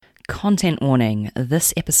Content warning.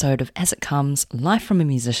 This episode of As It Comes, Life from a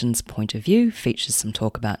Musician's Point of View features some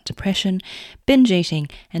talk about depression, binge eating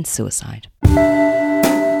and suicide.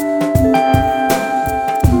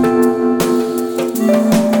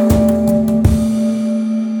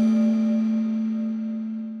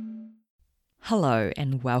 Hello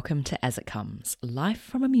and welcome to As It Comes, Life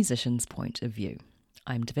from a Musician's Point of View.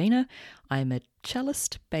 I'm Davina, I'm a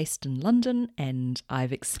cellist based in London and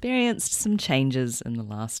I've experienced some changes in the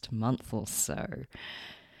last month or so.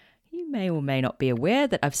 You may or may not be aware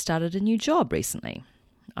that I've started a new job recently.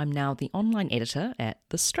 I'm now the online editor at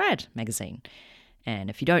The Strad magazine. And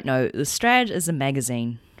if you don't know, The Strad is a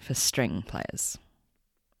magazine for string players.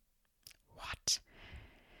 What?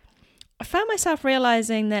 I found myself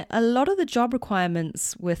realising that a lot of the job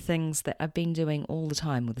requirements were things that I've been doing all the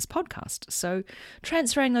time with this podcast. So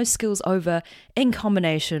transferring those skills over in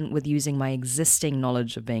combination with using my existing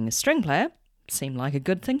knowledge of being a string player seemed like a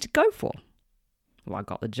good thing to go for. Well, I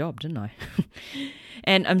got the job, didn't I?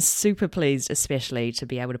 And I'm super pleased, especially to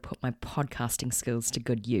be able to put my podcasting skills to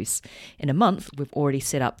good use. In a month, we've already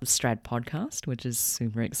set up the Strad podcast, which is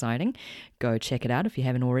super exciting. Go check it out if you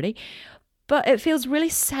haven't already. But it feels really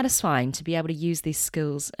satisfying to be able to use these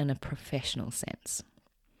skills in a professional sense.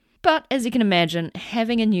 But as you can imagine,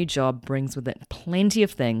 having a new job brings with it plenty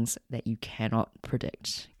of things that you cannot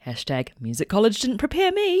predict. #music college didn't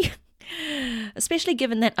prepare me. Especially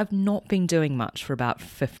given that I've not been doing much for about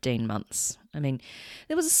 15 months. I mean,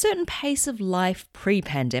 there was a certain pace of life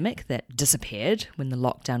pre-pandemic that disappeared when the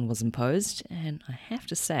lockdown was imposed, and I have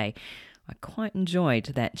to say, I quite enjoyed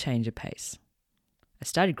that change of pace. I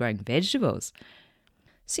started growing vegetables.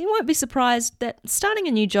 So you won't be surprised that starting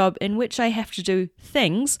a new job in which I have to do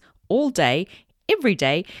things all day, every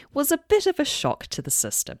day, was a bit of a shock to the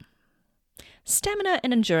system. Stamina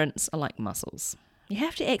and endurance are like muscles. You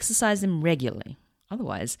have to exercise them regularly,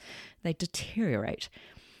 otherwise they deteriorate.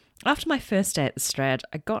 After my first day at the Strad,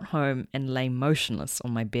 I got home and lay motionless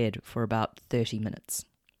on my bed for about 30 minutes.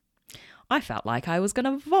 I felt like I was going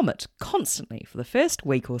to vomit constantly for the first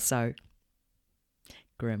week or so.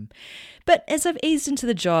 Grim. But as I've eased into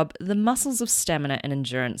the job, the muscles of stamina and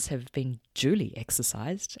endurance have been duly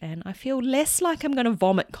exercised, and I feel less like I'm going to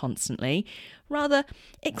vomit constantly, rather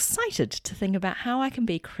excited to think about how I can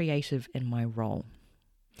be creative in my role.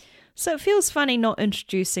 So it feels funny not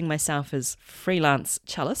introducing myself as freelance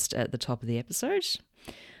cellist at the top of the episode.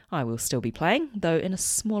 I will still be playing, though in a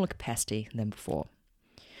smaller capacity than before.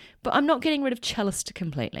 But I'm not getting rid of cellist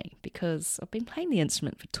completely, because I've been playing the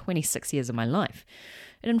instrument for 26 years of my life.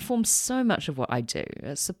 It informs so much of what I do.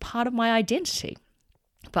 It's a part of my identity.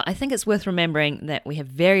 But I think it's worth remembering that we have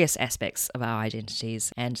various aspects of our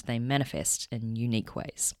identities, and they manifest in unique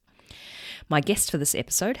ways. My guest for this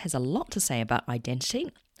episode has a lot to say about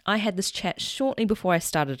identity. I had this chat shortly before I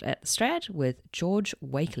started at the Strad with George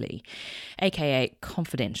Wakeley, aka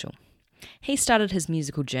Confidential. He started his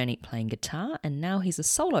musical journey playing guitar, and now he's a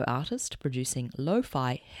solo artist producing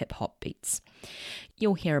lo-fi hip-hop beats.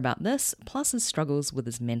 You'll hear about this, plus his struggles with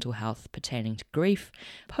his mental health pertaining to grief,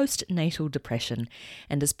 postnatal depression,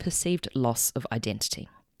 and his perceived loss of identity.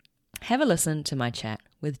 Have a listen to my chat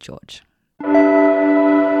with George.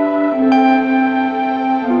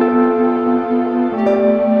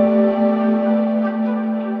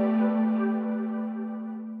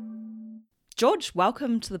 George,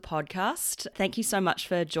 welcome to the podcast. Thank you so much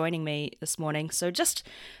for joining me this morning. So just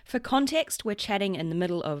for context, we're chatting in the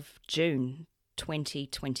middle of June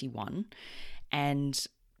 2021 and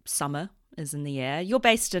summer is in the air. You're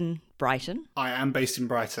based in Brighton. I am based in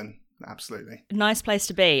Brighton, absolutely. Nice place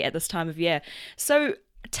to be at this time of year. So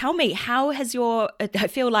tell me, how has I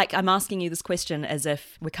feel like I'm asking you this question as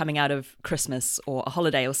if we're coming out of Christmas or a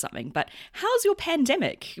holiday or something, but how's your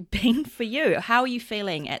pandemic been for you? How are you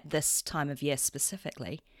feeling at this time of year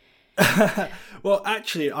specifically? Well,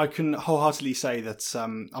 actually, I can wholeheartedly say that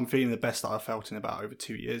I'm feeling the best that I've felt in about over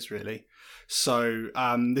 2 years, really. So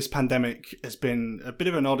this pandemic has been a bit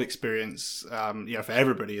of an odd experience, for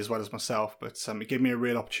everybody as well as myself, but it gave me a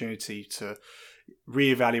real opportunity to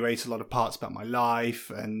reevaluate a lot of parts about my life.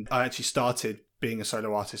 And I actually started being a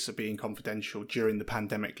solo artist at Being Confidential during the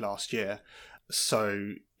pandemic last year.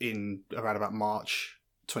 So in around about March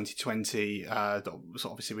 2020, so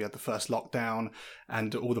obviously we had the first lockdown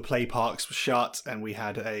and all the play parks were shut, and we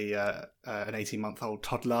had an 18-month-old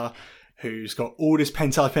toddler who's got all this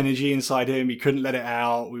pent-up energy inside him. He couldn't let it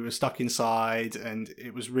out. We were stuck inside, and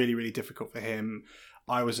it was really, really difficult for him.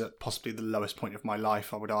 I was at possibly the lowest point of my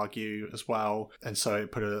life, I would argue, as well. And so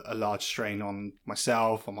it put a large strain on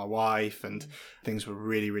myself, on my wife, and things were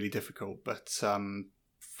really, really difficult. But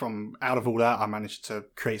from out of all that, I managed to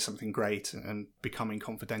create something great, and becoming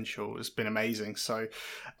confidential has been amazing. So,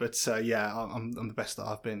 but yeah, I'm the best that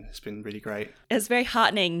I've been. It's been really great. It's very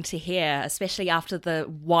heartening to hear, especially after the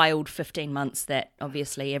wild 15 months that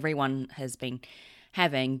obviously everyone has been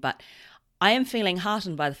having. But I am feeling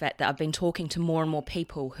heartened by the fact that I've been talking to more and more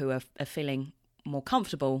people who are feeling more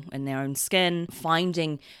comfortable in their own skin,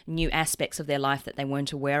 finding new aspects of their life that they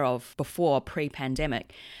weren't aware of before,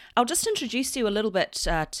 pre-pandemic. I'll just introduce you a little bit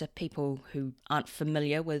to people who aren't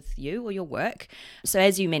familiar with you or your work. So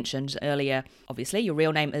as you mentioned earlier, obviously your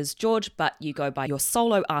real name is George, but you go by your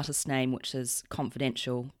solo artist name, which is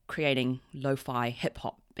Confidential, creating lo-fi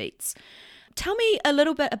hip-hop beats. Tell me a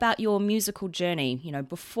little bit about your musical journey. You know,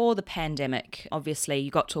 before the pandemic, obviously you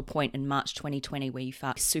got to a point in March 2020 where you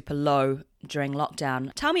felt super low during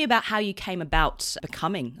lockdown. Tell me about how you came about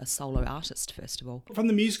becoming a solo artist, first of all. From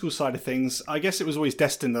the musical side of things, I guess it was always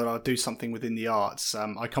destined that I'd do something within the arts.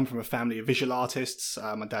 I come from a family of visual artists.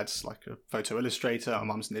 My dad's like a photo illustrator, my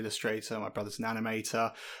mum's an illustrator, my brother's an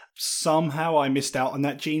animator. Somehow I missed out on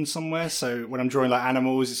that gene somewhere. So when I'm drawing like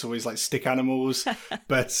animals, it's always like stick animals.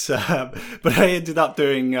 but I ended up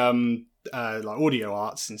doing like audio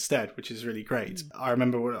arts instead, which is really great. I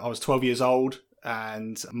remember when I was 12 years old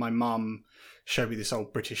and my mum showed me this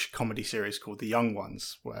old British comedy series called The Young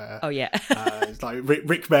Ones, where it's like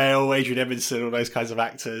Rick Mail, Adrian Edmondson, all those kinds of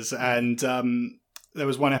actors. And there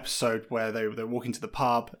was one episode where they're walking to the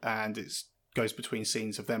pub, and it goes between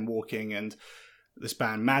scenes of them walking and this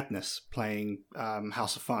band Madness playing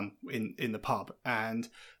House of Fun in the pub. And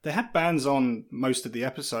they had bands on most of the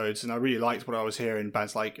episodes, and I really liked what I was hearing.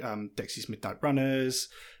 Bands like Dexys Midnight Runners,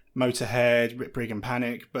 Motorhead, Rip Brig and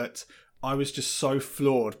Panic, but I was just so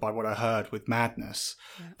floored by what I heard with Madness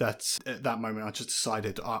that at that moment I just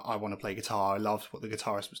decided I want to play guitar. I loved what the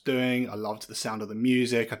guitarist was doing. I loved the sound of the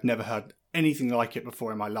music. I'd never heard anything like it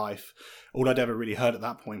before in my life. All I'd ever really heard at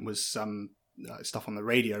that point was stuff on the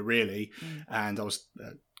radio, really, and I was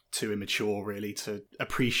too immature really to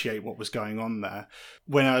appreciate what was going on there.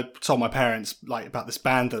 When I told my parents like about this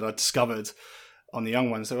band that I discovered on The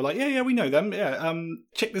Young Ones, they were like, yeah, we know them. Yeah,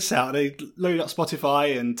 check this out. They loaded up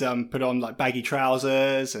Spotify and put on like Baggy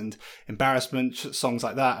Trousers and Embarrassment, songs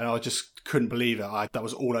like that. And I just couldn't believe it. That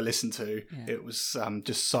was all I listened to. Yeah. It was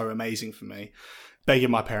just so amazing for me.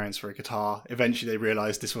 Begging my parents for a guitar. Eventually they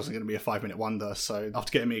realised this wasn't going to be a 5-minute wonder. So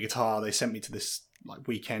after getting me a guitar, they sent me to this like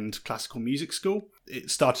weekend classical music school.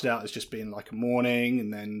 It started out as just being like a morning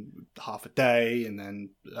and then half a day, and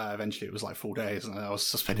then eventually it was like full days, and I was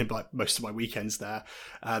spending like most of my weekends there.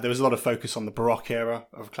 There was a lot of focus on the Baroque era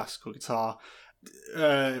of classical guitar.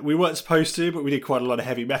 We weren't supposed to, but we did quite a lot of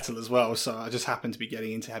heavy metal as well, so I just happened to be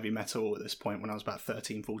getting into heavy metal at this point when I was about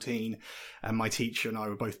 13, 14, and my teacher and I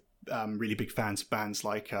were both really big fans of bands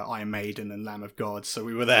like Iron Maiden and Lamb of God, so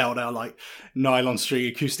we were there on our like nylon string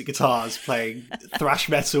acoustic guitars playing thrash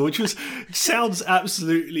metal, which sounds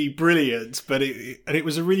absolutely brilliant, but it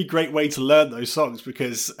was a really great way to learn those songs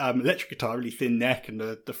because electric guitar, really thin neck, and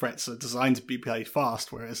the frets are designed to be played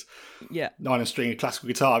fast, whereas nylon string and classical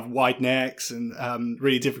guitar have wide necks and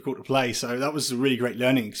really difficult to play. So that was a really great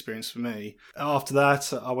learning experience for me. After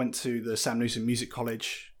that, I went to the Sam Newson Music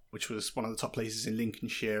College, which was one of the top places in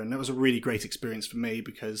Lincolnshire. And that was a really great experience for me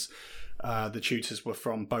because the tutors were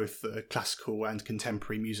from both the classical and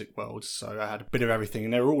contemporary music worlds. So I had a bit of everything,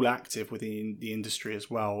 and they were all active within the industry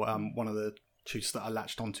as well. One of the tutors that I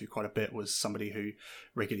latched onto quite a bit was somebody who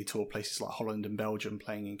regularly toured places like Holland and Belgium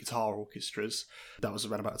playing in guitar orchestras. That was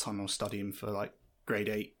around about the time I was studying for like grade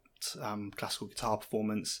 8 classical guitar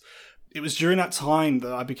performance. It was during that time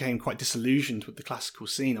that I became quite disillusioned with the classical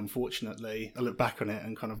scene, unfortunately. I look back on it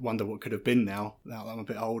and kind of wonder what could have been now that I'm a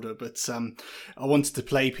bit older. But I wanted to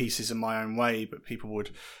play pieces in my own way, but people would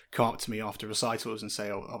come up to me after recitals and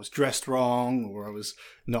say, oh, I was dressed wrong, or I was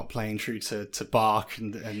not playing true to Bach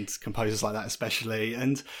and composers like that especially.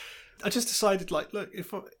 And I just decided, like, look,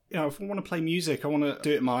 if I want to play music, I want to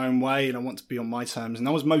do it my own way, and I want to be on my terms. And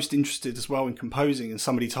I was most interested as well in composing. And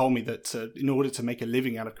somebody told me that in order to make a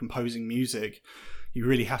living out of composing music, you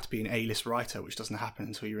really have to be an A-list writer, which doesn't happen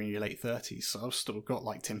until you're in your late 30s. So I've still got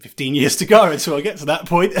like 10, 15 years to go until I get to that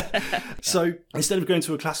point. So instead of going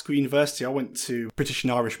to a classical university, I went to British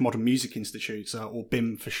and Irish Modern Music Institute, or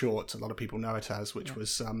BIM for short. A lot of people know it as, which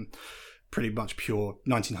was pretty much pure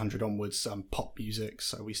 1900 onwards pop music.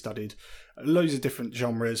 So we studied loads of different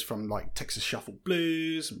genres from like Texas Shuffle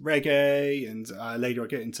Blues, reggae, and later I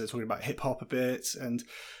get into talking about hip hop a bit. And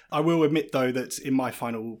I will admit though that in my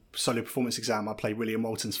final solo performance exam, I played William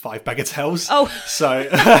Walton's Five Bagatelles. Oh, so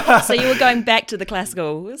so you were going back to the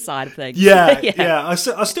classical side of things. Yeah. I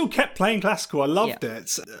still kept playing classical. I loved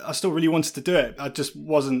it. I still really wanted to do it. I just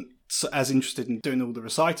wasn't as interested in doing all the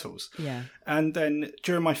recitals. Yeah. And then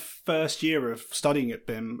during my first year of studying at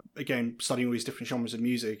BIM, again, studying all these different genres of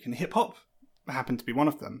music, and hip hop happened to be one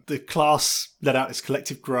of them. The class let out this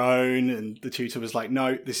collective groan, and the tutor was like,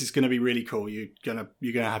 no, this is going to be really cool. You're gonna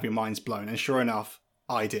have your minds blown. And sure enough,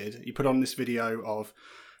 I did. He put on this video of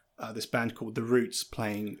this band called The Roots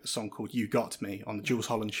playing a song called You Got Me on the Jules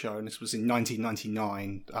Holland show. And this was in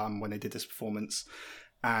 1999 when they did this performance.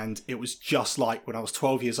 And it was just like when I was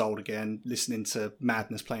 12 years old again, listening to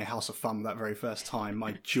Madness playing House of Fun that very first time.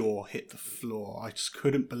 My jaw hit the floor. I just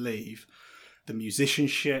couldn't believe the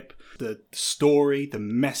musicianship, the story, the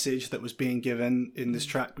message that was being given in this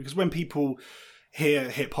track. Because when people hear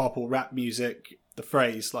hip hop or rap music, the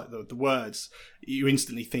phrase, like the words, you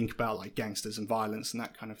instantly think about like gangsters and violence and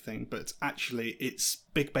that kind of thing. But actually, it's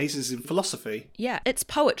big basis in philosophy. Yeah, it's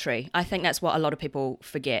poetry. I think that's what a lot of people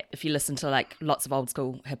forget. If you listen to like lots of old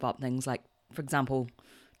school hip hop things, like for example,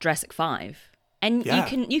 Jurassic 5, and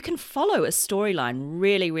you can follow a storyline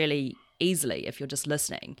really, really easily if you're just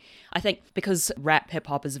listening. I think because rap hip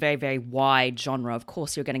hop is a very, very wide genre. Of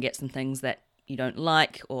course, you're going to get some things that you don't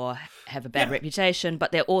like or have a bad reputation,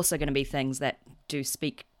 but there are also going to be things that do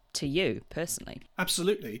speak to you personally.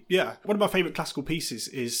 Absolutely, yeah. One of my favourite classical pieces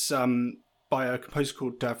is by a composer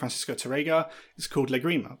called Francisco Tárrega. It's called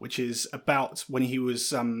Lagrima, which is about when he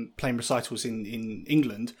was playing recitals in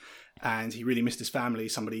England, and he really missed his family.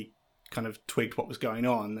 Somebody kind of twigged what was going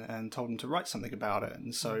on and told him to write something about it.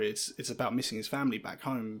 And so it's about missing his family back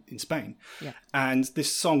home in Spain. Yeah. And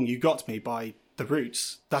this song, You Got Me, by The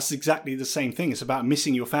Roots, that's exactly the same thing. It's about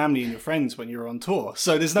missing your family and your friends when you're on tour.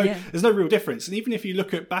 So there's no real difference. And even if you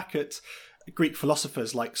look back at Greek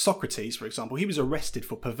philosophers like Socrates, for example, he was arrested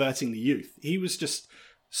for perverting the youth. He was just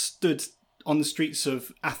stood on the streets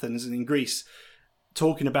of Athens and in Greece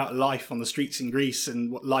talking about life on the streets in Greece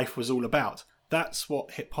and what life was all about. That's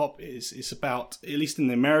what hip hop is. It's about, at least in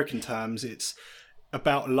the American terms, it's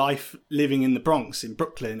about life living in the Bronx, in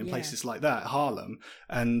Brooklyn, in places like that, Harlem.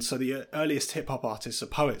 And so the earliest hip hop artists are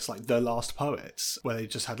poets, like The Last Poets, where they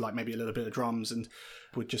just had like maybe a little bit of drums and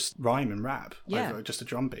would just rhyme and rap over just a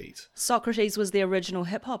drum beat. Socrates was the original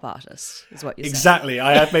hip hop artist, is what you're saying. Exactly.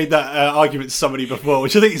 I have made that argument to somebody before,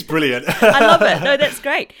 which I think is brilliant. I love it. No, that's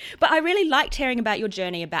great. But I really liked hearing about your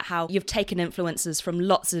journey, about how you've taken influences from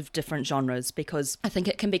lots of different genres, because I think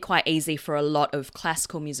it can be quite easy for a lot of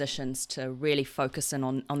classical musicians to really focus in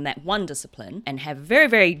on that one discipline and have very,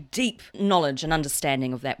 very deep knowledge and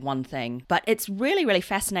understanding of that one thing. But it's really, really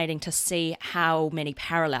fascinating to see how many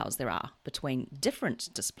parallels there are between different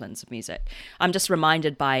disciplines of music. I'm just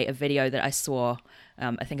reminded by a video that I saw,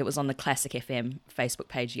 I think it was on the Classic FM Facebook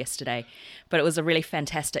page yesterday, but it was a really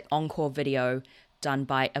fantastic encore video done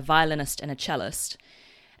by a violinist and a cellist.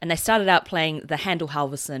 And they started out playing the Handel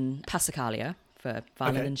Halvorsen Passacaglia for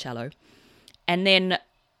violin and cello. And then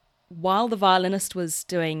while the violinist was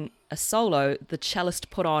doing a solo, the cellist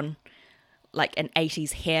put on like an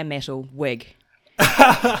 80s hair metal wig.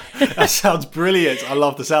 That sounds brilliant. I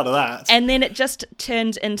love the sound of that. And then it just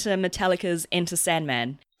turned into Metallica's Enter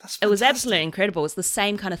Sandman. It was absolutely incredible. It's the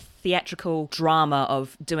same kind of theatrical drama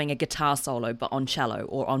of doing a guitar solo, but on cello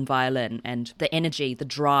or on violin. And the energy, the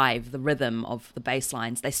drive, the rhythm of the bass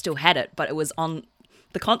lines, they still had it, but it was on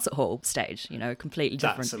the concert hall stage, completely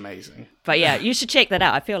different. That's amazing. But yeah, you should check that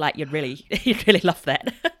out. I feel like you'd really love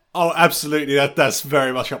that. Oh, absolutely. That's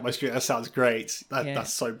very much up my street. That sounds great.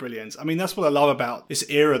 That's so brilliant. I mean, that's what I love about this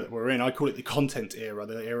era that we're in. I call it the content era,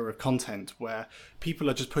 the era of content, where people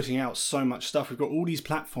are just putting out so much stuff. We've got all these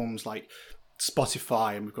platforms like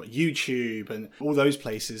Spotify, and we've got YouTube and all those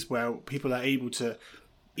places where people are able to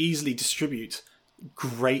easily distribute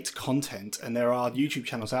great content. And there are YouTube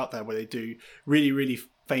channels out there where they do really, really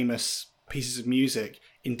famous pieces of music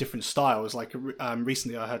in different styles. Like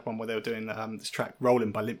recently I heard one where they were doing this track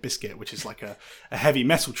Rollin' by Limp Bizkit, which is like a heavy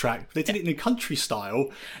metal track, but they did it in a country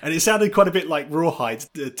style, and it sounded quite a bit like Rawhide,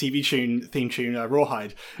 the TV theme tune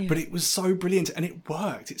Rawhide, but it was so brilliant and it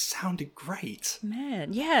worked. It sounded great.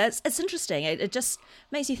 Man, yeah, it's interesting. It just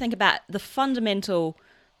makes you think about the fundamental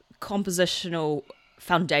compositional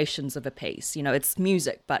foundations of a piece. It's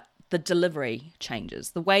music, but the delivery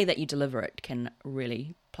changes. The way that you deliver it can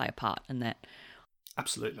really play a part in that.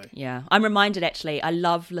 Absolutely. Yeah. I'm reminded, actually, I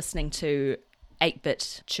love listening to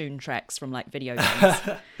 8-bit tune tracks from like video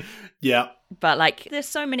games. Yeah. But like there's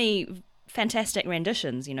so many fantastic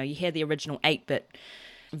renditions. You know, you hear the original 8-bit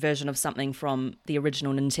version of something from the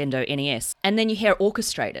original Nintendo NES, and then you hear it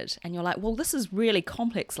orchestrated, and you're like, well, this is really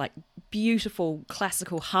complex, like beautiful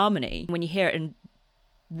classical harmony. When you hear it in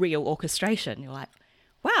real orchestration, you're like,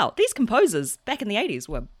 wow, these composers back in the 80s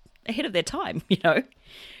were ahead of their time, you know?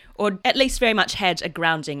 Or at least very much had a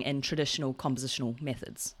grounding in traditional compositional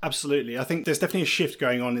methods. Absolutely. I think there's definitely a shift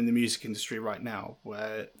going on in the music industry right now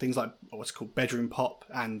where things like what's called bedroom pop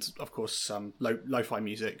and, of course, lo-fi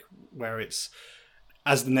music, where it's,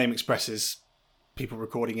 as the name expresses, people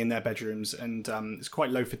recording in their bedrooms, and it's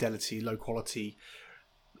quite low fidelity, low quality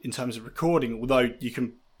in terms of recording, although you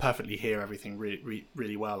can perfectly hear everything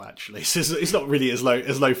really well, actually. So it's not really as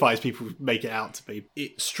lo-fi as people make it out to be.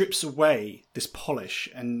 It strips away this polish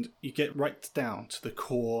and you get right down to the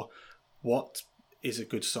core, what is a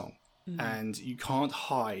good song. And you can't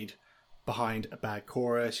hide behind a bad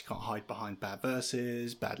chorus, you can't hide behind bad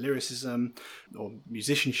verses, bad lyricism or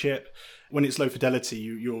musicianship. When it's low fidelity,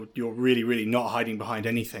 you're really not hiding behind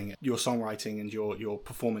anything. Your songwriting and your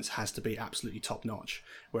performance has to be absolutely top notch.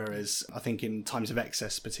 Whereas I think in times of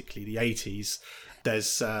excess, particularly the 80s,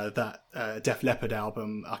 there's that Def Leppard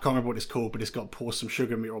album, I can't remember what it's called, but it's got Pour Some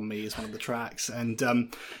Sugar on Me as one of the tracks, and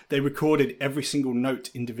they recorded every single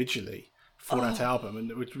note individually for that album,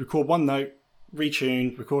 and it would record one note,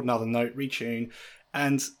 retune, record another note, retune,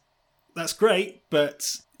 and that's great,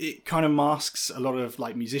 but it kind of masks a lot of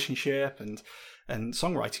like musicianship and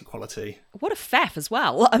songwriting quality. What a faff as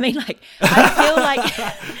well. I mean, like, I feel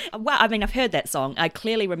like, wow, I mean, I've heard that song. I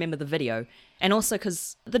clearly remember the video. And also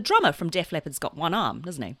because the drummer from Def Leppard's got one arm,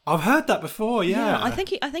 doesn't he? I've heard that before, yeah. I think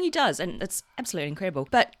he does, and it's absolutely incredible.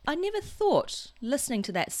 But I never thought, listening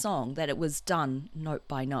to that song, that it was done note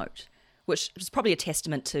by note, which was probably a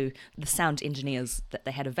testament to the sound engineers that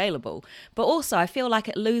they had available. But also, I feel like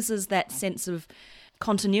it loses that sense of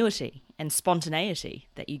continuity and spontaneity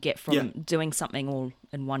that you get from doing something all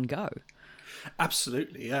in one go.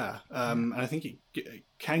 Absolutely, yeah. And I think it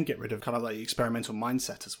can get rid of kind of like the experimental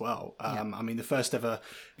mindset as well. I mean, the first ever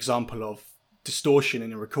example of distortion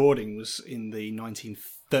in a recording was in the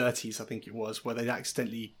 1930s, I think it was, where they'd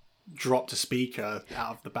accidentally dropped a speaker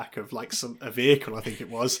out of the back of like a vehicle, I think it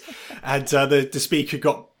was, and the speaker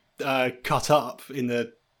got cut up in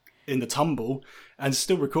the tumble and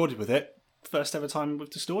still recorded with it. First ever time with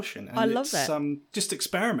distortion. And I love that. Just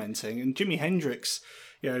experimenting. And Jimi Hendrix,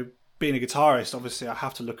 you know, being a guitarist, obviously I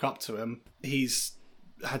have to look up to him. He's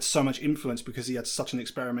had so much influence because he had such an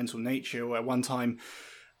experimental nature, where one time,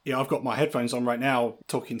 you know, I've got my headphones on right now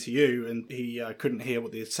talking to you, and he couldn't hear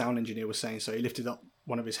what the sound engineer was saying, so he lifted up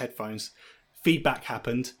one of his headphones. Feedback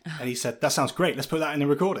happened, and he said, that sounds great, let's put that in the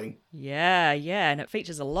recording. Yeah, and it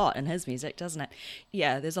features a lot in his music, doesn't it?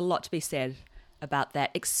 Yeah, there's a lot to be said about that,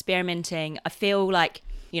 experimenting. I feel like,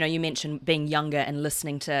 you know, you mentioned being younger and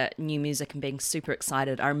listening to new music and being super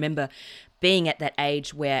excited. I remember being at that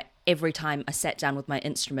age where every time I sat down with my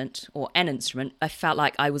instrument or an instrument, I felt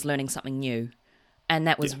like I was learning something new. And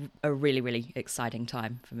that was a really, really exciting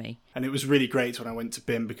time for me. And it was really great when I went to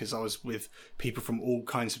BIMM, because I was with people from all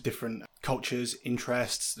kinds of different cultures,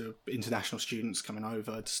 interests, the international students coming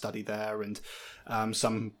over to study there. And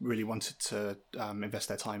some really wanted to invest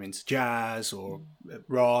their time into jazz or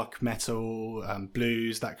rock, metal,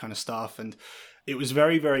 blues, that kind of stuff. And it was a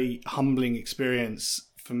very, very humbling experience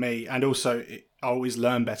for me. And also, I always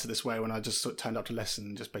learn better this way when I just sort of turned up to a lesson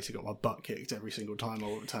and just basically got my butt kicked every single time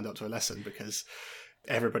I turned up to a lesson, because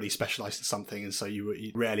everybody specialised in something, and so you were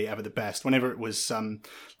rarely ever the best. Whenever it was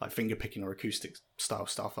like finger picking or acoustic style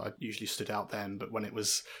stuff, I usually stood out then, but when it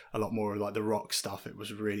was a lot more like the rock stuff, it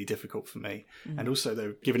was really difficult for me. And also they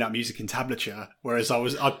were giving out music in tablature, whereas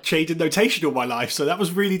I'd shaded notation all my life, so that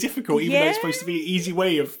was really difficult, even though it's supposed to be an easy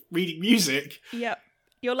way of reading music. Yep.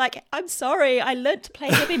 You're like, I'm sorry, I learnt to play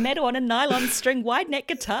heavy metal on a nylon string wide neck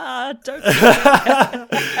guitar. Don't.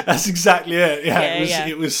 That's exactly it.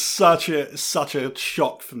 It was such a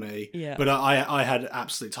shock for me. Yeah. But I had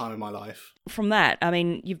absolute time in my life. From that, I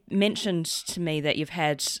mean, you've mentioned to me that you've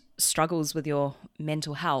had struggles with your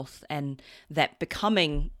mental health, and that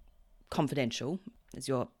becoming confidential, as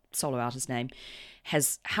your solo artist name,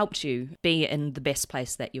 has helped you be in the best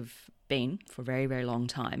place that you've been for a very, very long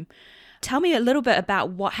time. Tell me a little bit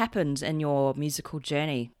about what happened in your musical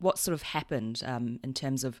journey. What sort of happened in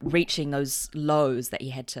terms of reaching those lows that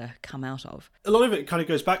you had to come out of? A lot of it kind of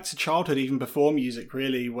goes back to childhood, even before music,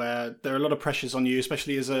 really, where there are a lot of pressures on you,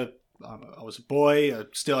 especially as a I was a boy, I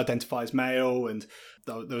still identify as male, and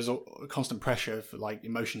there was a constant pressure for like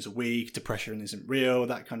emotions are weak, depression isn't real,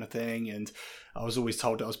 that kind of thing. And I was always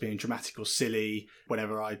told that I was being dramatic or silly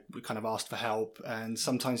whenever I kind of asked for help. And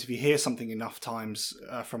sometimes if you hear something enough times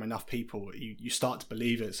from enough people, you start to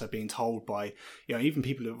believe it. So being told by, even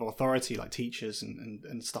people of authority like teachers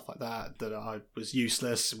and stuff like that I was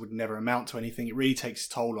useless, would never amount to anything, it really takes a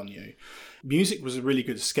toll on you. Music was a really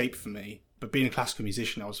good escape for me. But being a classical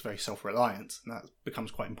musician, I was very self-reliant, and that becomes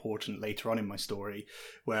quite important later on in my story,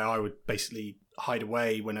 where I would basically hide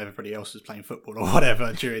away when everybody else was playing football or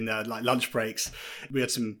whatever during like lunch breaks. We had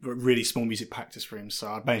some really small music practice rooms, so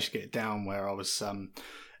I managed to get it down where I was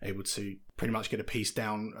able to pretty much get a piece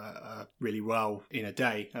down really well in a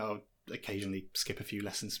day. I'll occasionally skip a few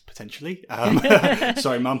lessons potentially.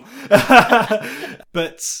 Sorry, Mum.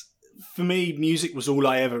 But for me, music was all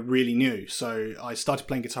I ever really knew. So I started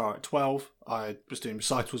playing guitar at 12. I was doing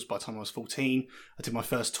recitals by the time I was 14. I did my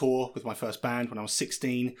first tour with my first band when I was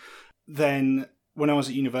 16. Then when I was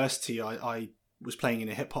at university, I was playing in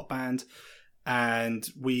a hip hop band, and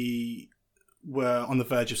we were on the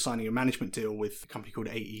verge of signing a management deal with a company called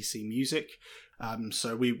AEC Music.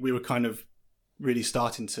 So we were kind of really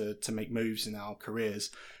starting to make moves in our careers.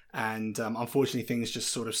 And unfortunately, things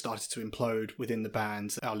just sort of started to implode within the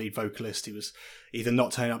band. Our lead vocalist, he was either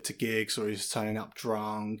not turning up to gigs or he was turning up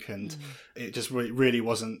drunk, and it just really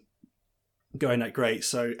wasn't going that great.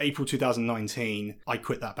 So April 2019, I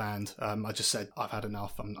quit that band. I just said, I've had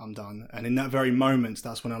enough, I'm done. And in that very moment,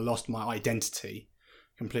 that's when I lost my identity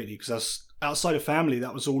completely, because outside of family,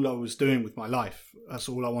 that was all I was doing with my life. That's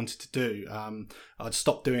all I wanted to do. I'd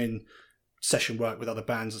stopped doing session work with other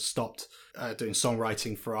bands. I stopped doing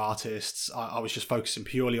songwriting for artists. I was just focusing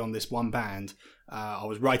purely on this one band. I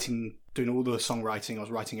was doing all the songwriting. I was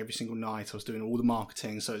writing every single night. I was doing all the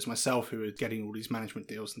marketing. So it's myself who was getting all these management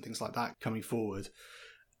deals and things like that coming forward.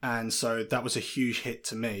 And so that was a huge hit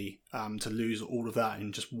to me, to lose all of that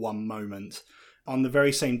in just one moment. On the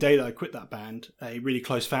very same day that I quit that band, a really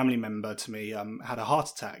close family member to me had a heart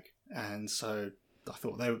attack. And so I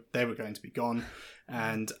thought they were going to be gone.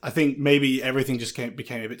 And I think maybe everything just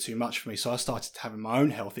became a bit too much for me. So I started having my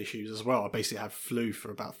own health issues as well. I basically had flu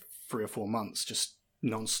for about 3 or 4 months, just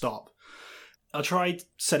non-stop. I tried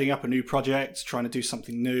setting up a new project, trying to do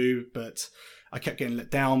something new, but I kept getting let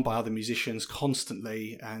down by other musicians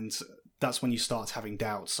constantly. And that's when you start having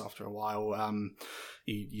doubts after a while.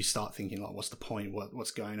 You start thinking, like, what's the point?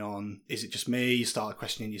 What's going on? Is it just me? You start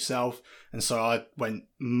questioning yourself. And so I went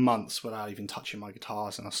months without even touching my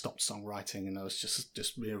guitars, and I stopped songwriting, and I was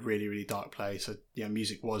just in a really, really dark place. So,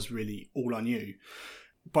 music was really all I knew.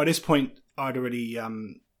 By this point, I'd already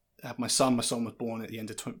had my son. My son was born at the end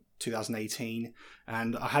of 2018,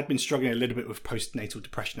 and I had been struggling a little bit with postnatal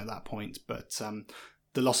depression at that point, but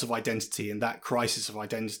the loss of identity and that crisis of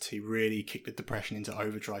identity really kicked the depression into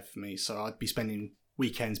overdrive for me. So I'd be spending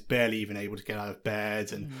weekends barely even able to get out of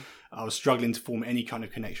bed, and I was struggling to form any kind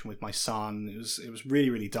of connection with my son. It was really,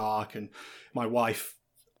 really dark. And my wife,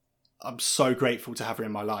 I'm so grateful to have her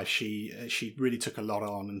in my life. She really took a lot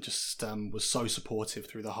on and just was so supportive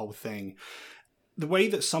through the whole thing. The way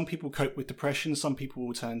that some people cope with depression, some people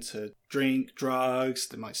will turn to drink, drugs,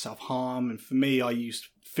 they might self-harm. And for me, I used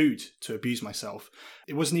food to abuse myself.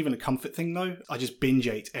 It wasn't even a comfort thing though. I just binge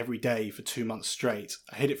ate every day for 2 months straight.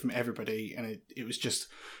 I hid it from everybody, and it was just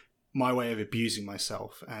my way of abusing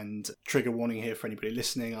myself. And trigger warning here for anybody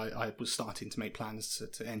listening, I was starting to make plans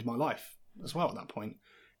to end my life as well at that point.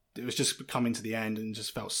 It was just coming to the end and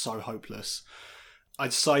just felt so hopeless. I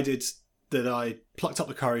decided that I plucked up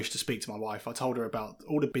the courage to speak to my wife. I told her about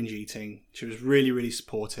all the binge eating. She was really, really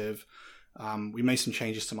supportive. We made some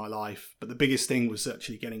changes to my life, but the biggest thing was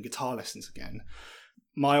actually getting guitar lessons again.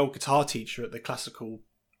 My old guitar teacher at the classical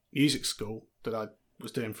music school that I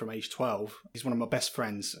was doing from age 12, he's one of my best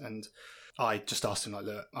friends, and I just asked him, like,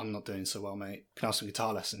 look, I'm not doing so well, mate. Can I have some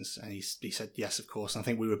guitar lessons? And he said, yes, of course. And I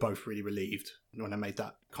think we were both really relieved when I made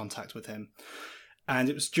that contact with him. And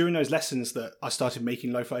it was during those lessons that I started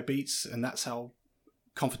making lo-fi beats, and that's how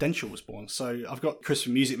Confidential was born. So I've got Chris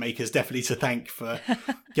from Music Makers definitely to thank for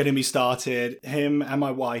getting me started. Him and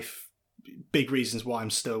my wife, big reasons why I'm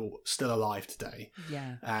still alive today.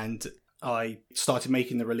 Yeah. And I started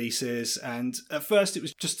making the releases, and at first it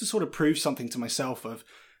was just to sort of prove something to myself of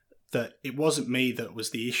that it wasn't me that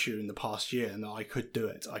was the issue in the past year, and that I could do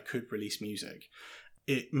it. I could release music.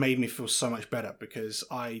 It made me feel so much better because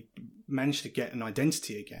I managed to get an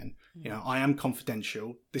identity again. I am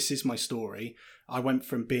Confidential. This is my story. I went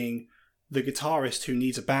from being the guitarist who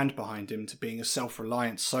needs a band behind him to being a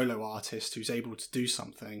self-reliant solo artist who's able to do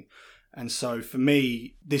something. And so for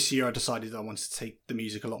me, this year I decided I wanted to take the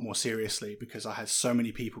music a lot more seriously, because I had so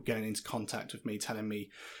many people getting into contact with me, telling me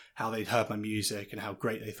how they'd heard my music and how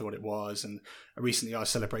great they thought it was. And recently I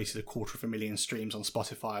celebrated 250,000 streams on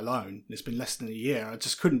Spotify alone. It's been less than a year. I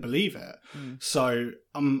just couldn't believe it. So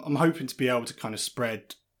I'm hoping to be able to kind of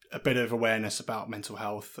spread a bit of awareness about mental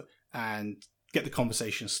health and get the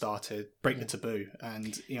conversation started, break the taboo.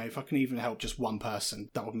 And, if I can even help just one person,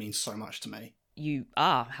 that would mean so much to me. You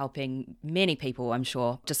are helping many people, I'm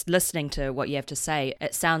sure. Just listening to what you have to say,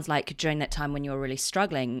 it sounds like during that time when you were really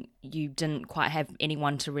struggling, you didn't quite have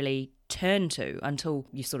anyone to really turn to until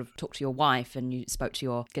you sort of talked to your wife and you spoke to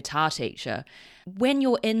your guitar teacher. When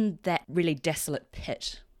you're in that really desolate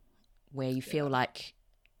pit where you feel like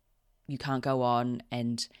you can't go on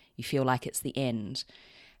and you feel like it's the end,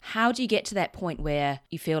 how do you get to that point where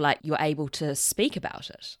you feel like you're able to speak about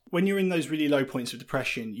it? When you're in those really low points of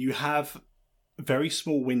depression, you have very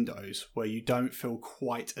small windows where you don't feel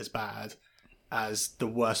quite as bad as the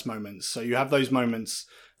worst moments. So you have those moments,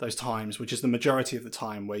 those times, which is the majority of the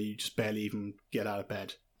time, where you just barely even get out of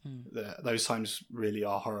bed. Those times really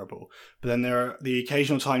are horrible. But then there are the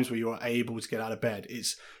occasional times where you are able to get out of bed.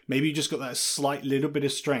 It's maybe you just got that slight little bit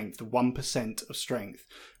of strength, 1% of strength,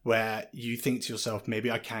 where you think to yourself, maybe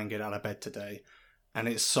I can get out of bed today. And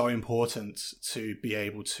it's so important to be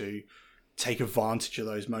able to take advantage of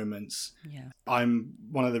those moments. I'm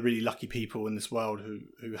one of the really lucky people in this world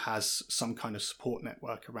who has some kind of support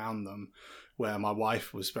network around them, where my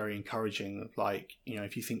wife was very encouraging of like,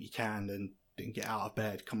 if you think you can, then get out of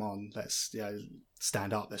bed, come on, let's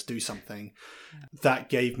stand up, let's do something. That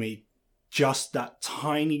gave me just that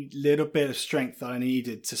tiny little bit of strength that I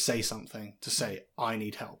needed to say something, to say, I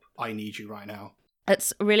need help, I need you right now.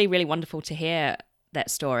 It's really, really wonderful to hear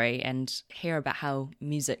that story and hear about how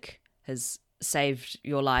music has saved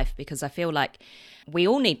your life, because I feel like we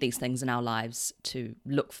all need these things in our lives to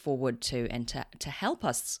look forward to and to help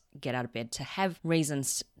us get out of bed, to have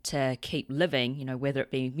reasons to keep living, whether it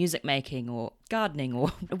be music making or gardening or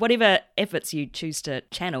whatever efforts you choose to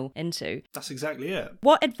channel into. That's exactly it.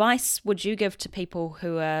 What advice would you give to people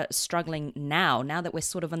who are struggling now that we're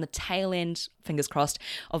sort of on the tail end, fingers crossed,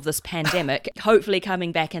 of this pandemic, hopefully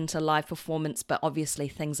coming back into live performance, but obviously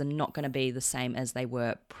things are not going to be the same as they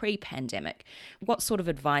were pre-pandemic. What sort of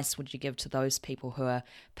advice would you give to those people who are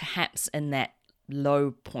perhaps in that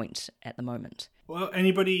low point at the moment? Well,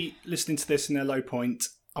 anybody listening to this in their low point,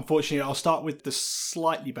 unfortunately, I'll start with the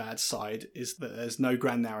slightly bad side, is that there's no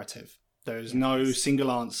grand narrative. There's no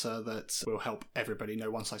single answer that will help everybody,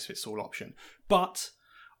 no one-size-fits-all option. But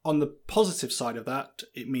on the positive side of that,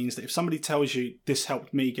 it means that if somebody tells you, this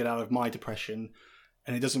helped me get out of my depression,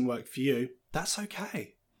 and it doesn't work for you, that's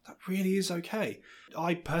okay. That really is okay.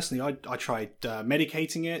 I personally, I tried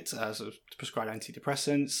medicating it as a prescribed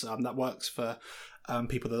antidepressants. That works for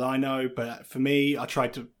people that I know, but for me, I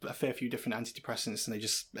tried a fair few different antidepressants,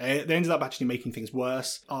 and they ended up actually making things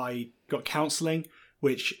worse. I got counselling,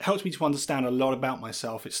 which helped me to understand a lot about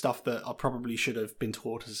myself. It's stuff that I probably should have been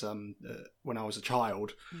taught as when I was a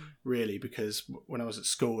child, really, because when I was at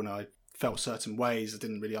school and I felt certain ways, I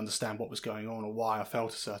didn't really understand what was going on or why I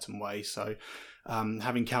felt a certain way. So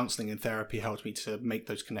having counselling and therapy helped me to make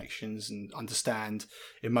those connections and understand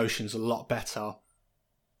emotions a lot better.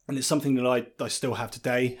 And it's something that I still have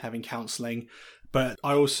today, having counselling. But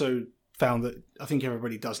I also found that I think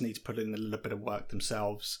everybody does need to put in a little bit of work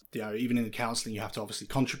themselves. Even in the counselling, you have to obviously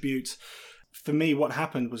contribute. For me, what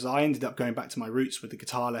happened was I ended up going back to my roots with the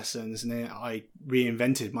guitar lessons, and then I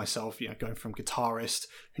reinvented myself, going from guitarist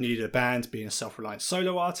who needed a band to being a self-reliant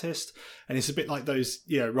solo artist. And it's a bit like those,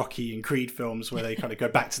 Rocky and Creed films where they kind of go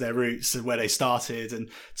back to their roots and where they started and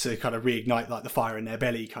to kind of reignite like the fire in their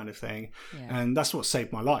belly kind of thing. Yeah. And that's what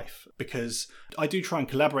saved my life, because I do try and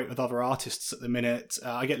collaborate with other artists at the minute.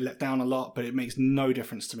 I get let down a lot, but it makes no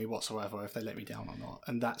difference to me whatsoever if they let me down or not.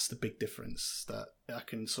 And that's the big difference, that I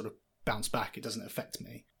can sort of bounce back. It doesn't affect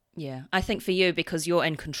me. Yeah, I think for you, because you're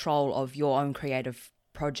in control of your own creative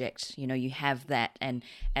project, you have that, and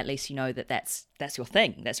at least you know that that's your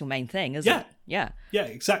thing, that's your main thing, isn't it? Yeah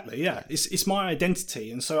exactly. It's my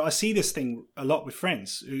identity. And so I see this thing a lot with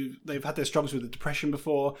friends who they've had their struggles with the depression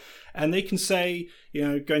before, and they can say,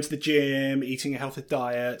 going to the gym, eating a healthy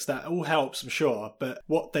diet, that all helps, I'm sure. But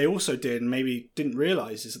what they also did and maybe didn't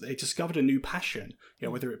realize is that they discovered a new passion,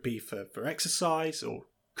 whether it be for exercise or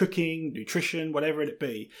cooking, nutrition, whatever it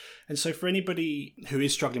be. And so for anybody who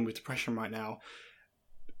is struggling with depression right now,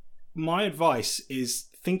 my advice is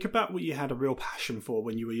think about what you had a real passion for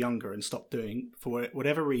when you were younger and stopped doing for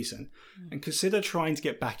whatever reason, and consider trying to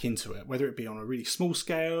get back into it, whether it be on a really small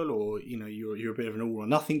scale or, you're a bit of an all or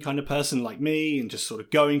nothing kind of person like me and just sort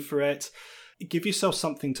of going for it. Give yourself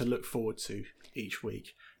something to look forward to each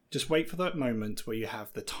week. Just wait for that moment where you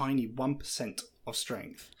have the tiny 1% of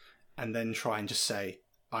strength, and then try and just say,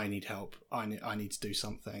 I need help. I need to do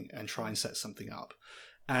something, and try and set something up.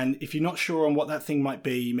 And if you're not sure on what that thing might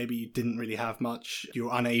be, maybe you didn't really have much,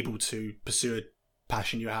 you're unable to pursue a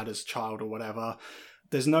passion you had as a child or whatever,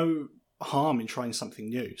 there's no harm in trying something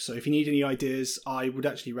new. So if you need any ideas, I would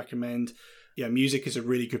actually recommend, music is a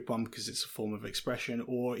really good one because it's a form of expression,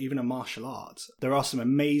 or even a martial art. There are some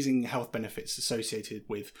amazing health benefits associated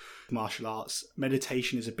with martial arts.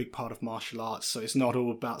 Meditation is a big part of martial arts, so it's not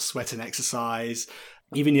all about sweat and exercise.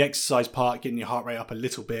 Even the exercise part, getting your heart rate up a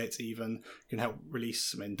little bit even, can help release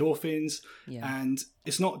some endorphins. Yeah. And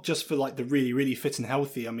it's not just for like the really, really fit and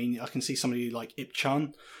healthy. I mean, I can see somebody like Ip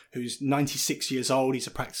Chun, who's 96 years old. He's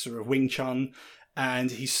a practicer of Wing Chun,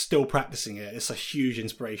 and he's still practicing it. It's a huge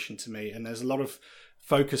inspiration to me. And there's a lot of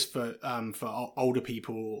focus for older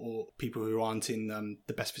people or people who aren't in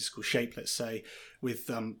the best physical shape, let's say, with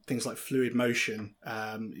things like fluid motion,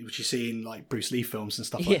 which you see in like Bruce Lee films and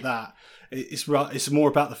stuff like that. It's more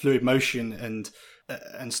about the fluid motion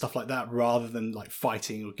and stuff like that, rather than like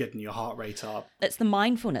fighting or getting your heart rate up. It's the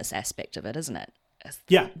mindfulness aspect of it, isn't it?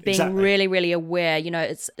 Yeah, being exactly. really, really aware.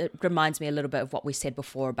 It reminds me a little bit of what we said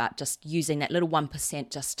before about just using that little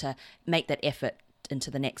 1% just to make that effort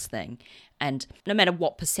into the next thing. And no matter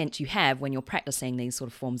what percent you have when you're practicing these sort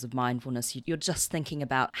of forms of mindfulness, you're just thinking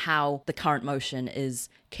about how the current motion is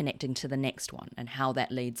connecting to the next one and how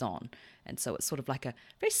that leads on. And so it's sort of like a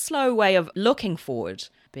very slow way of looking forward,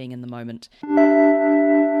 being in the moment.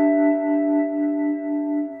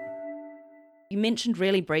 You mentioned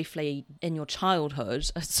really briefly in your childhood.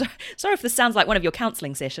 Sorry if this sounds like one of your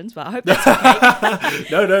counselling sessions, but I hope that's okay.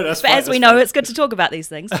 No, that's fine. But as we know, it's good to talk about these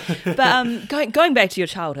things. But going back to your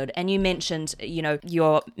childhood, and you mentioned,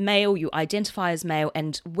 you're male, you identify as male,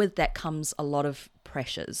 and with that comes a lot of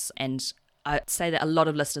pressures. And I'd say that a lot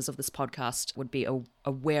of listeners of this podcast would be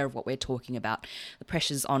aware of what we're talking about, the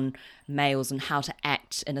pressures on males and how to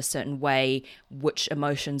act in a certain way, which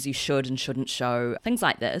emotions you should and shouldn't show, things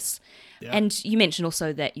like this. Yeah. And you mentioned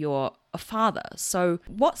also that you're a father. So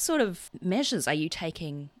what sort of measures are you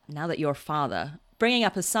taking now that you're a father, bringing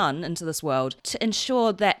up a son into this world, to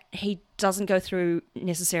ensure that he doesn't go through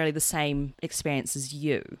necessarily the same experience as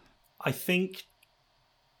you? I think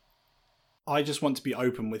I just want to be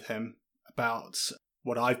open with him about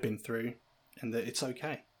what I've been through, and that it's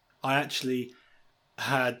okay. I actually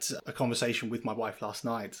had a conversation with my wife last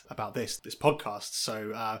night about this podcast.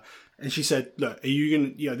 So, and she said, "Look, are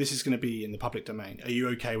you gonna? This is going to be in the public domain. Are you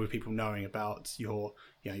okay with people knowing about your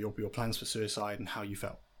plans for suicide and how you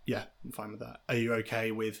felt?" Yeah, I'm fine with that. Are you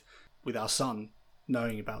okay with our son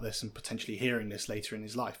knowing about this and potentially hearing this later in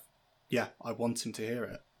his life? Yeah, I want him to hear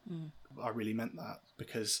it. I really meant that,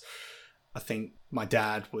 because I think my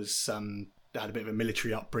dad was had a bit of a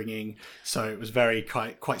military upbringing, so it was very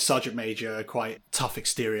quite sergeant major, quite tough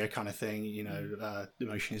exterior kind of thing.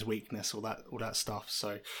 Emotion is weakness, all that stuff.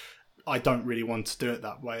 So I don't really want to do it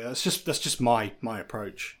that way. That's just my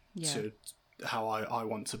approach to how I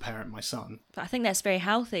want to parent my son. But I think that's very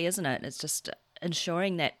healthy, isn't it? It's just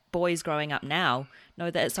ensuring that boys growing up now know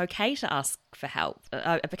that it's okay to ask for help.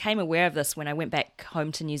 I became aware of this when I went back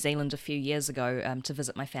home to New Zealand a few years ago to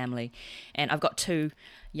visit my family, and I've got 2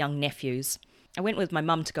 young nephews. I went with my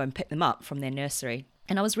mum to go and pick them up from their nursery,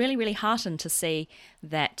 and I was really, really heartened to see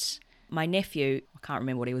that my nephew, I can't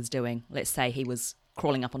remember what he was doing, let's say he was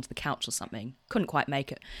crawling up onto the couch or something, couldn't quite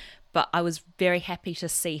make it, but I was very happy to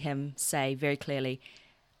see him say very clearly,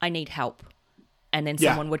 I need help. And then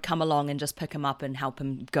someone would come along and just pick him up and help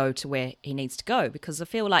him go to where he needs to go. Because I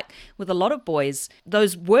feel like with a lot of boys,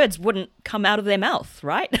 those words wouldn't come out of their mouth,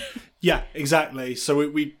 right? Yeah, exactly. So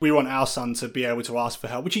we want our son to be able to ask for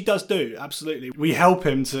help, which he does do, absolutely. We help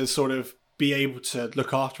him to sort of be able to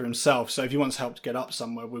look after himself. So if he wants help to get up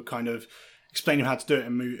somewhere, we'll kind of explain him how to do it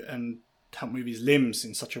and help move his limbs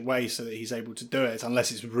in such a way so that he's able to do it,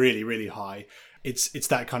 unless it's really, really high. It's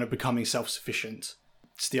that kind of becoming self-sufficient.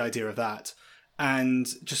 It's the idea of that. And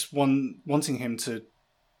just wanting him to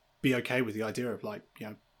be okay with the idea of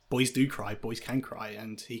boys do cry, boys can cry,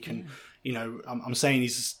 and he can, I'm saying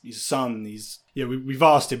he's a son. We've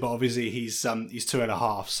asked him, but obviously he's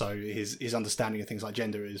 2.5, so his understanding of things like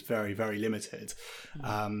gender is very, very limited.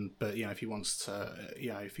 But if he wants to,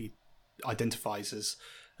 if he identifies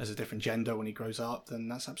as a different gender when he grows up, then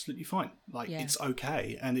that's absolutely fine. It's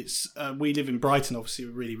okay. And it's we live in Brighton, obviously a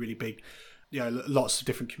really, really big lots of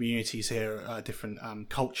different communities here, different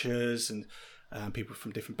cultures and people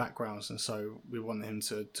from different backgrounds, and so we want him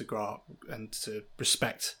to grow up and to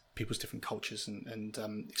respect people's different cultures and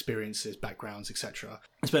experiences, backgrounds, etc.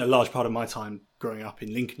 I spent a large part of my time growing up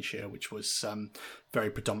in Lincolnshire, which was very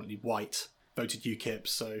predominantly white, voted UKIP,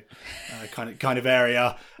 so kind of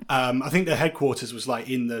area. I think their headquarters was like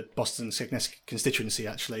in the Boston Science constituency,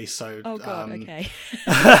 actually. So oh god, okay.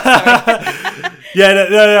 Yeah,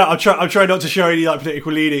 no. I'm trying not to show any like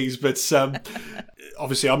political leanings, but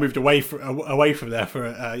obviously I moved away from there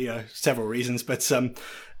for several reasons, but.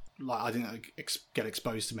 I didn't get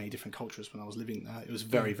exposed to many different cultures when I was living there. It was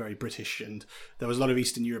very, very British, and there was a lot of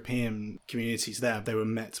Eastern European communities there. They were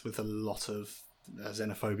met with a lot of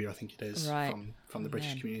xenophobia, I think it is, from the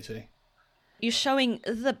British community. You're showing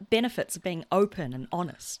the benefits of being open and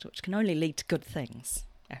honest, which can only lead to good things.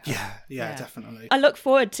 Yeah, definitely. I look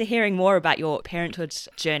forward to hearing more about your parenthood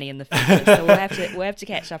journey in the future. So we'll have to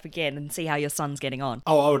catch up again and see how your son's getting on.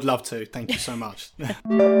 Oh, I would love to. Thank you so much.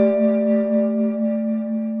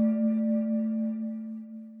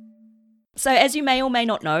 So as you may or may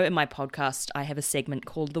not know, in my podcast, I have a segment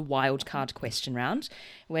called the Wildcard Question Round,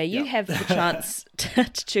 where you have the chance to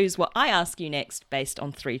choose what I ask you next based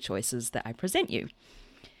on 3 choices that I present you.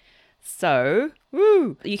 So,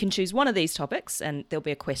 you can choose one of these topics and there'll be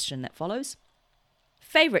a question that follows.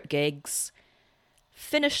 Favourite gigs,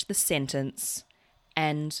 finish the sentence,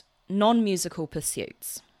 and non-musical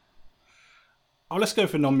pursuits. Oh, let's go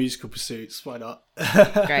for non-musical pursuits. Why not?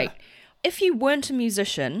 Great. If you weren't a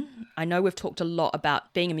musician, I know we've talked a lot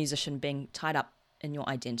about being a musician being tied up in your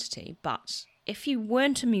identity, but if you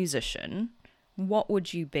weren't a musician, what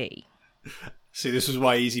would you be? See, this was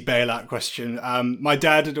my easy bailout question. My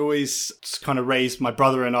dad had always kind of raised my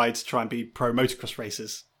brother and I to try and be pro motocross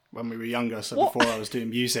racers when we were younger. So before I was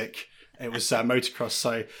doing music, it was motocross.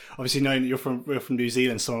 So obviously knowing that we're from New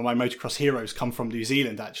Zealand, some of my motocross heroes come from New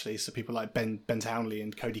Zealand, actually. So people like Ben Townley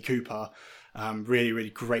and Cody Cooper. Really, really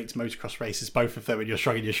great motocross races, both of them, and you're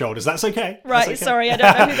shrugging your shoulders. That's okay. Right, That's okay. Sorry, I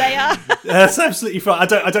don't know who they are. That's absolutely fine. I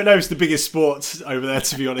don't know if it's the biggest sport over there,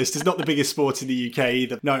 to be honest. It's not the biggest sport in the UK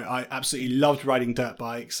either. No, I absolutely loved riding dirt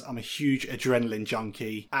bikes. I'm a huge adrenaline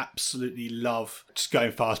junkie. Absolutely love just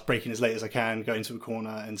going fast, braking as late as I can, going to a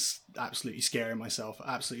corner and absolutely scaring myself.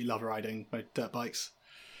 I absolutely love riding dirt bikes.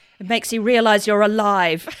 It makes you realise you're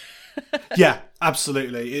alive. Yeah,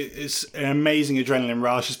 absolutely. It's an amazing adrenaline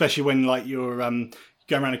rush, especially when like you're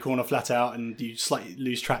going around a corner flat out and you slightly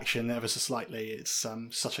lose traction ever so slightly. It's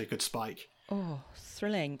such a good spike. Oh,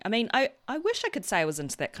 thrilling. I mean, I wish I could say I was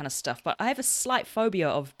into that kind of stuff, but I have a slight phobia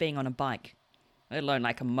of being on a bike, let alone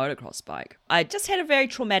like a motocross bike. I just had a very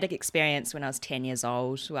traumatic experience when I was 10 years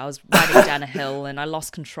old. I was riding down a hill and I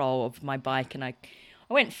lost control of my bike and I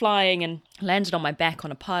went flying and landed on my back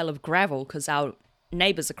on a pile of gravel because our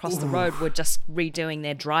neighbours across the road were just redoing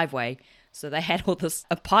their driveway, so they had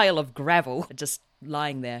a pile of gravel just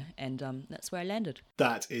lying there, and that's where I landed.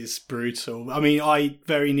 That is brutal. I mean, I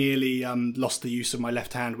very nearly lost the use of my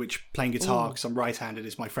left hand, which playing guitar, because I'm right-handed,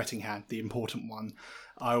 is my fretting hand, the important one.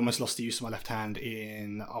 I almost lost the use of my left hand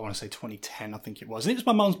in, I want to say 2010, I think it was. And it was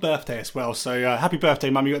my mum's birthday as well. So happy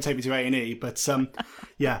birthday, mum. You got to take me to A&E. But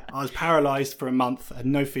yeah, I was paralysed for a month. Had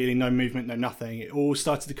no feeling, no movement, no nothing. It all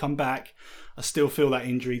started to come back. I still feel that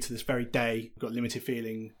injury to this very day. I've got limited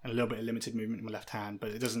feeling and a little bit of limited movement in my left hand,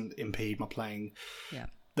 but it doesn't impede my playing. Yeah.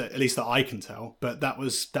 At least that I can tell. But that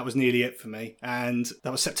was nearly it for me. And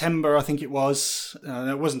that was September, I think it was.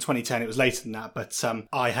 It wasn't 2010, it was later than that. But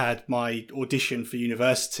I had my audition for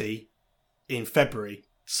university in February.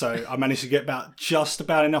 So I managed to get just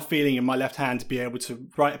about enough feeling in my left hand to be able to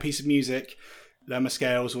write a piece of music, learn my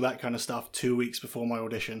scales, all that kind of stuff 2 weeks before my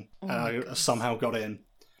audition. And I somehow got in.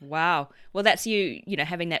 Wow. Well, that's you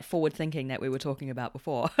having that forward thinking that we were talking about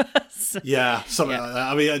before. Yeah, something like that.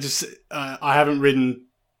 I mean, I haven't ridden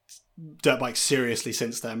dirt bikes seriously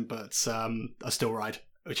since then, but I still ride,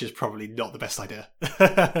 which is probably not the best idea.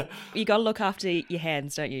 You got to look after your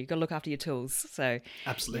hands, don't you? You got to look after your tools. So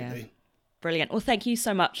absolutely. Yeah. Brilliant. Well, thank you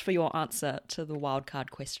so much for your answer to the wildcard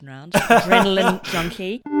question round. Adrenaline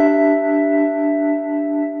junkie.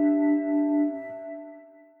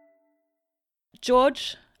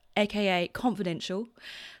 George, aka Confidential,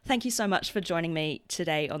 thank you so much for joining me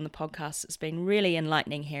today on the podcast. It's been really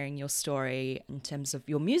enlightening hearing your story in terms of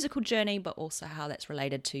your musical journey, but also how that's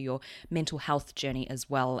related to your mental health journey as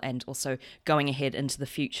well, and also going ahead into the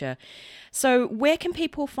future. So where can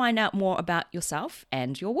people find out more about yourself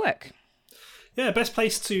and your work? Yeah, best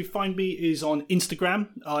place to find me is on Instagram.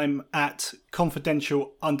 I'm at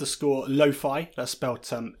confidential_lo-fi. That's spelled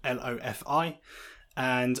LOFI.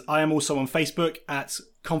 And I am also on Facebook at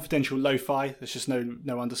Confidential Lo-Fi. There's just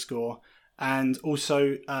no underscore. And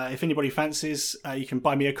also, if anybody fancies, you can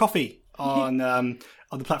buy me a coffee on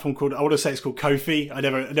the platform called, I want to say it's called Ko-fi. I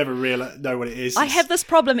never really know what it is. I have this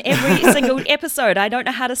problem every single episode. I don't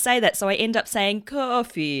know how to say that, so I end up saying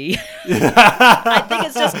coffee. I think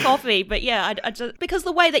it's just coffee, but yeah, I just, because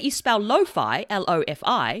the way that you spell lo-fi,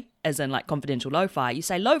 L-O-F-I, as in like confidential lo-fi, you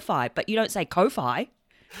say lo-fi, but you don't say ko-fi.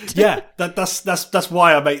 Yeah, that's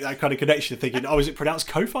why I make that kind of connection, thinking, is it pronounced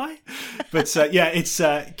Ko-fi? But yeah, it's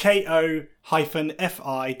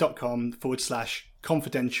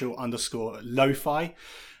ko-fi.com/confidential_lo-fi.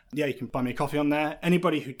 Yeah, you can buy me a coffee on there.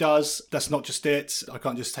 Anybody who does, that's not just it. I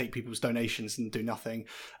can't just take people's donations and do nothing.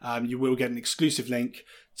 You will get an exclusive link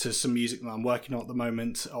to some music that I'm working on at the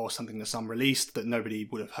moment, or something that's unreleased that nobody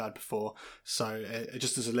would have heard before. So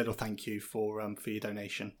just as a little thank you for your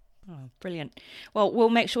donation. Oh, brilliant. Well, we'll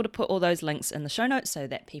make sure to put all those links in the show notes so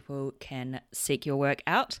that people can seek your work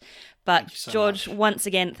out. But George, once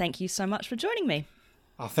again, thank you so much for joining me.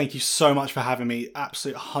 Oh, thank you so much for having me.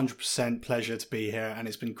 Absolute 100% pleasure to be here, and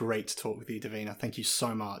it's been great to talk with you, Davina. Thank you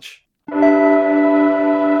so much.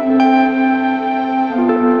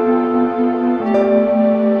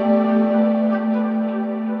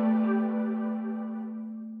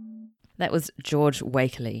 That was George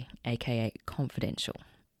Wakerley, aka Confidential.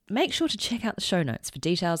 Make sure to check out the show notes for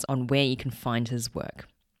details on where you can find his work.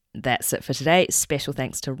 That's it for today. Special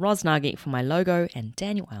thanks to Roz Nagy for my logo and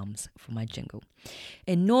Daniel Elms for my jingle.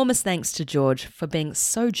 Enormous thanks to George for being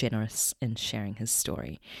so generous in sharing his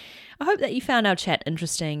story. I hope that you found our chat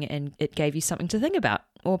interesting and it gave you something to think about,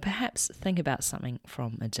 or perhaps think about something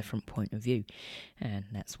from a different point of view. And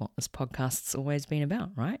that's what this podcast's always been about,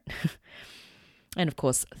 right? And of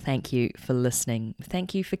course, thank you for listening.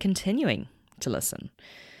 Thank you for continuing to listen.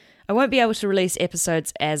 I won't be able to release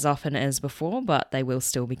episodes as often as before, but they will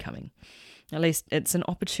still be coming. At least it's an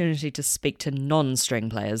opportunity to speak to non-string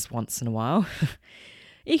players once in a while.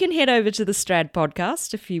 You can head over to the Strad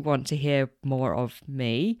podcast if you want to hear more of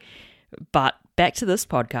me. But back to this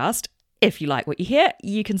podcast. If you like what you hear,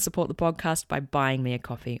 you can support the podcast by buying me a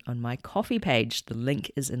coffee on my coffee page. The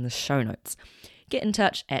link is in the show notes. Get in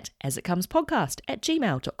touch at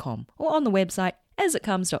asitcomespodcast@gmail.com or on the website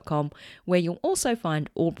asitcomes.com, where you'll also find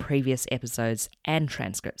all previous episodes and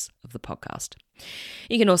transcripts of the podcast.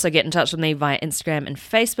 You can also get in touch with me via Instagram and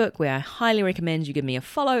Facebook, where I highly recommend you give me a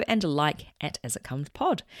follow and a like at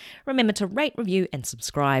asitcomespod. Remember to rate, review and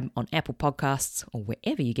subscribe on Apple Podcasts or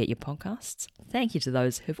wherever you get your podcasts. Thank you to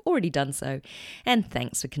those who've already done so, and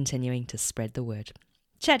thanks for continuing to spread the word.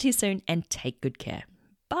 Chat to you soon and take good care.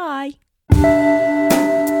 Bye!